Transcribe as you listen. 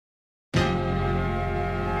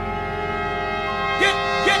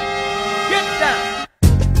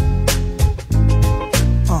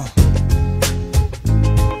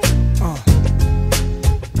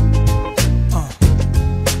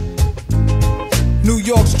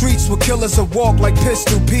were killers a walk like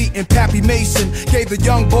Pistol Pete and Pappy Mason. Gave the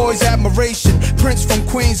young boys admiration. Prince from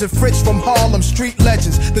Queens and Fritz from Harlem, street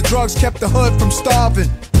legends. The drugs kept the hood from starving.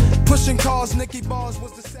 Pushing cars, Nicky Bars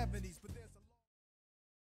was the 70s.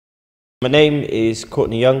 My name is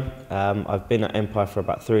Courtney Young. I've been at Empire for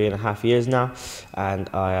about 3.5 years now, and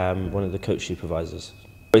I am one of the coach supervisors.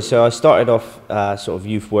 So I started off sort of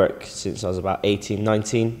youth work since I was about 18,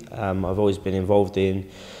 19. I've always been involved in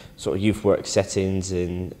sort of youth work settings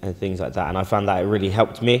and things like that, and I found that it really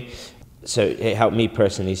helped me. So it helped me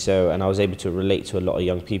personally, and I was able to relate to a lot of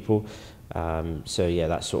young people. So yeah,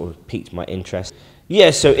 that sort of piqued my interest.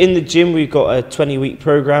 Yeah, so in the gym we've got a 20-week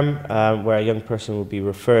program where a young person will be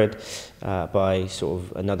referred by sort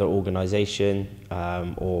of another organisation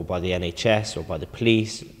or by the NHS or by the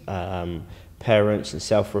police, parents and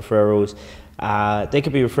self-referrals. They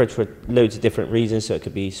could be referred for loads of different reasons, so it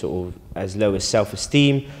could be sort of as low as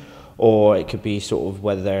self-esteem, or it could be sort of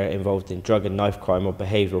whether they're involved in drug and knife crime or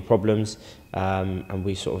behavioural problems, and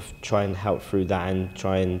we sort of try and help through that and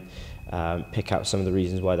try and pick out some of the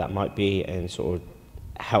reasons why that might be and sort of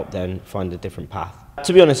help them find a different path.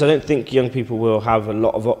 To be honest, I don't think young people will have a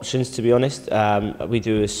lot of options, to be honest. We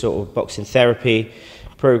do a sort of boxing therapy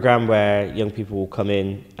program where young people will come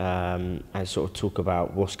in and sort of talk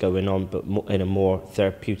about what's going on, but in a more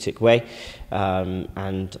therapeutic way.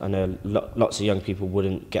 And I know lots of young people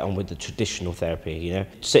wouldn't get on with the traditional therapy, you know.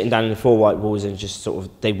 Sitting down in the four white walls and just sort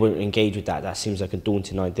of, they won't engage with that. That seems like a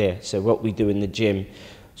daunting idea. So what we do in the gym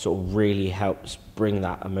sort of really helps bring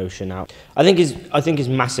that emotion out. I think is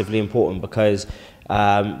massively important because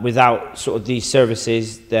without sort of these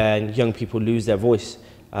services, then young people lose their voice.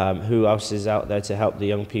 Who else is out there to help the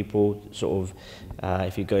young people? Sort of,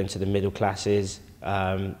 if you go into the middle classes,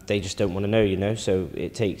 they just don't want to know, you know. So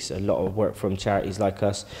it takes a lot of work from charities like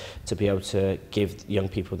us to be able to give young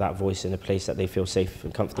people that voice in a place that they feel safe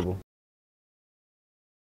and comfortable.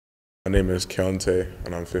 My name is Keontae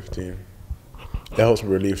and I'm 15. It helps me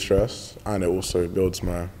relieve stress and it also builds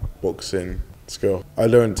my boxing skill. I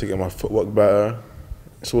learned to get my footwork better.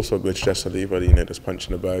 It's also a good stress reliever, you know, just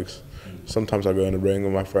punching the bags. Sometimes I go in the ring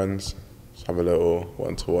with my friends, just have a little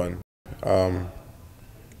one-to-one.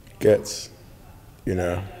 Get, you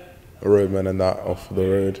know, a roadman and that off the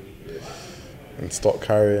road and stop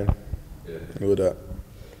carrying and all that.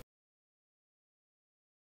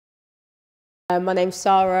 My name's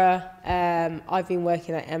Sarah. I've been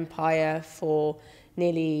working at Empire for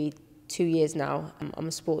nearly 2 years now. I'm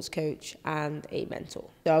a sports coach and a mentor.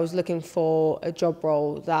 So I was looking for a job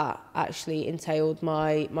role that actually entailed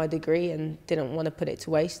my degree and didn't want to put it to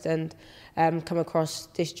waste, and come across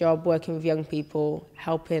this job working with young people,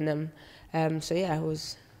 helping them. So yeah,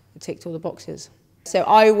 it ticked all the boxes. So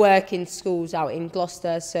I work in schools out in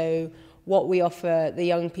Gloucester, so what we offer the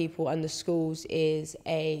young people and the schools is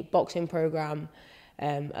a boxing program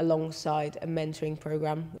alongside a mentoring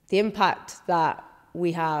program. The impact that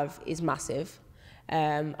we have is massive.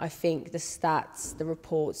 I think the stats, the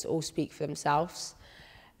reports all speak for themselves.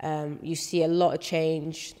 You see a lot of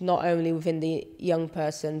change, not only within the young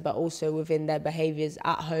person, but also within their behaviours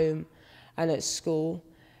at home and at school.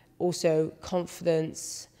 Also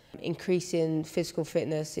confidence, increasing physical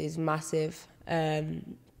fitness is massive.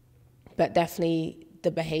 But definitely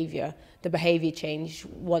the behaviour change,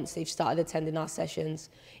 once they've started attending our sessions,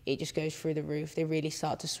 it just goes through the roof. They really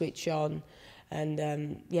start to switch on,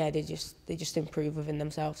 and yeah, they just improve within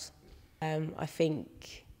themselves. I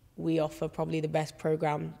think we offer probably the best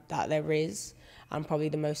programme that there is, and probably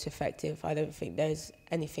the most effective. I don't think there's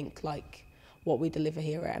anything like what we deliver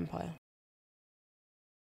here at Empire.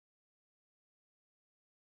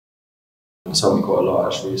 It's helped me quite a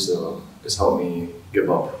lot actually, so it's helped me give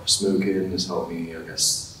up smoking, it's helped me, I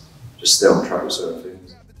guess, just stay on track with certain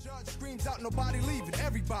things.